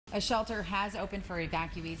A shelter has opened for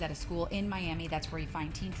evacuees at a school in Miami. That's where you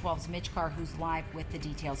find Team 12's Mitch Carr, who's live with the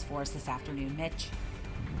details for us this afternoon. Mitch.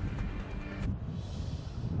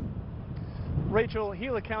 Rachel,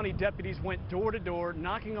 Gila County deputies went door to door,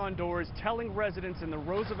 knocking on doors, telling residents in the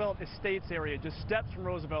Roosevelt Estates area, just steps from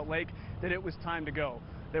Roosevelt Lake, that it was time to go.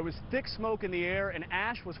 There was thick smoke in the air and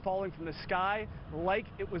ash was falling from the sky like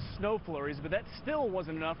it was snow flurries, but that still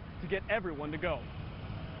wasn't enough to get everyone to go.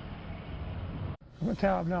 I'm going to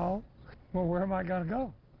tell them no. Well, where am I going to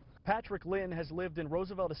go? Patrick Lynn has lived in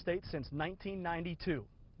Roosevelt Estates since 1992.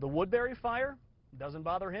 The Woodbury fire doesn't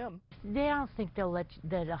bother him. They don't think they'll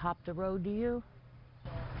hop the road, do you?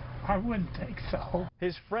 I wouldn't think so.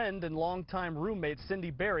 His friend and longtime roommate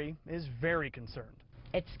Cindy Berry is very concerned.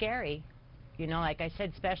 It's scary, you know, like I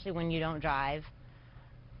said, especially when you don't drive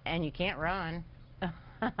and you can't run.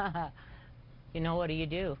 You know, what do you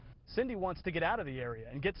do? Cindy wants to get out of the area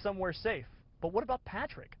and get somewhere safe. But what about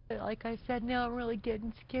Patrick? Like I said, now I'm really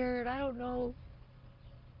getting scared. I don't know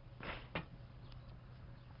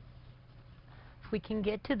if we can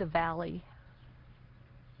get to the valley.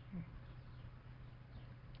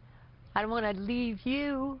 I don't want to leave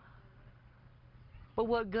you, but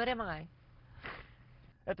what good am I?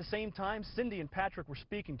 At the same time Cindy and Patrick were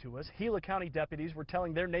speaking to us, Gila County deputies were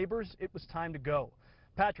telling their neighbors it was time to go.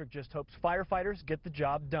 Patrick just hopes firefighters get the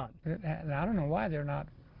job done. And I don't know why they're not.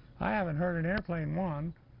 I haven't heard an airplane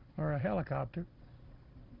one or a helicopter.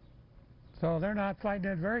 So they're not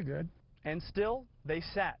fighting it very good. And still, they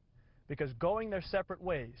sat, because going their separate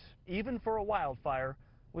ways, even for a wildfire,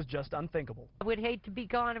 was just unthinkable. I would hate to be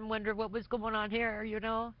gone and wonder what was going on here, you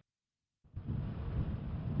know?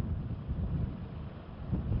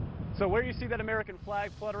 So where you see that American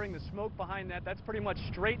flag fluttering, the smoke behind that, that's pretty much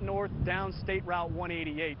straight north down State Route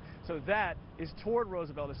 188. So that is toward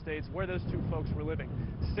Roosevelt Estates, where those two folks were living.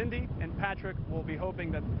 Cindy and Patrick will be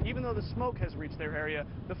hoping that even though the smoke has reached their area,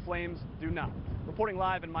 the flames do not. Reporting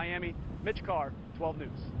live in Miami, Mitch Carr, 12 News.